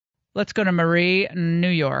Let's go to Marie, New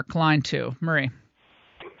York, line 2. Marie.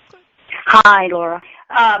 Hi, Laura.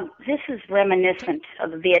 This is reminiscent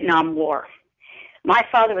of the Vietnam War. My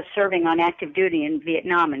father was serving on active duty in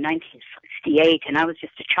Vietnam in 1968, and I was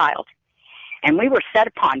just a child. And we were set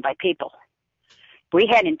upon by people. We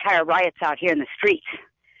had entire riots out here in the streets,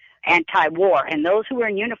 anti-war, and those who were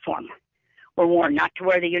in uniform were warned not to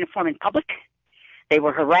wear the uniform in public. They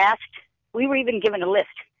were harassed. We were even given a list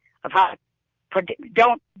of how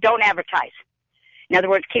don't advertise. In other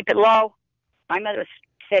words, keep it low. My mother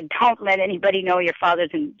said, don't let anybody know your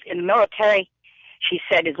father's in the military. She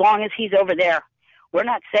said, as long as he's over there, we're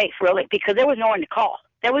not safe, really, because there was no one to call.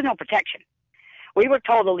 There was no protection. We were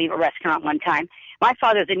told to leave a restaurant one time. My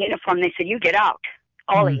father's in uniform. They said, you get out.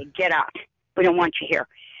 All of you, get out. We don't want you here.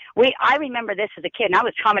 I remember this as a kid, and I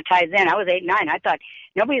was traumatized then. I was 8, 9. I thought,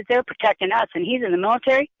 nobody's there protecting us, and he's in the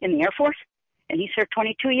military, in the Air Force, and he served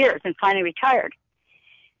 22 years and finally retired.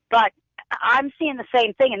 But I'm seeing the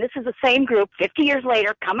same thing, and this is the same group 50 years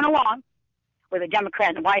later coming along with a Democrat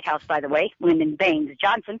in the White House, by the way, Lyndon Baines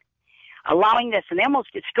Johnson, allowing this, and they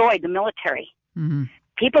almost destroyed the military. Mm-hmm.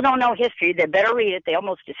 People don't know history. They better read it. They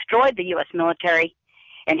almost destroyed the U.S. military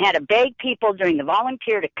and had to beg people during the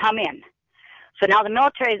volunteer to come in. So now the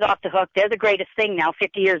military is off the hook. They're the greatest thing now.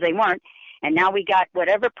 50 years they weren't. And now we got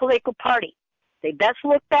whatever political party. They best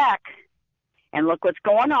look back and look what's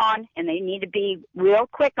going on, and they need to be real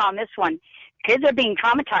quick on this one. Kids are being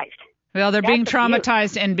traumatized. Well, they're being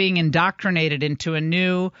traumatized and being indoctrinated into a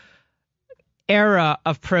new era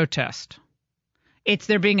of protest.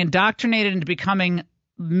 They're being indoctrinated into becoming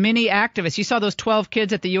mini activists. You saw those 12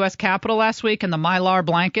 kids at the U.S. Capitol last week in the Mylar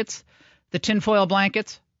blankets, the tinfoil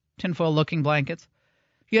looking blankets.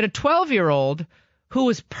 You had a 12-year-old who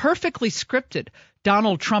was perfectly scripted.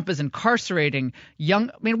 Donald Trump is incarcerating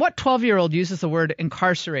what 12-year-old uses the word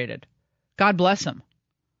incarcerated? God bless him.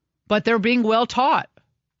 But they're being well taught.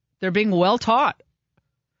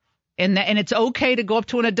 And it's okay to go up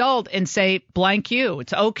to an adult and say, blank you.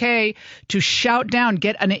 It's okay to shout down,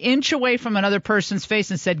 get an inch away from another person's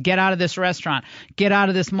face and said, get out of this restaurant, get out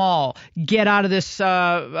of this mall, get out of this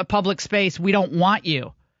public space. We don't want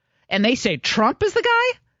you. And they say Trump is the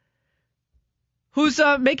guy who's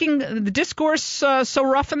making the discourse so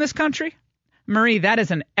rough in this country? Marie, that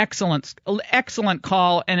is an excellent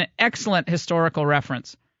call and an excellent historical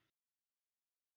reference.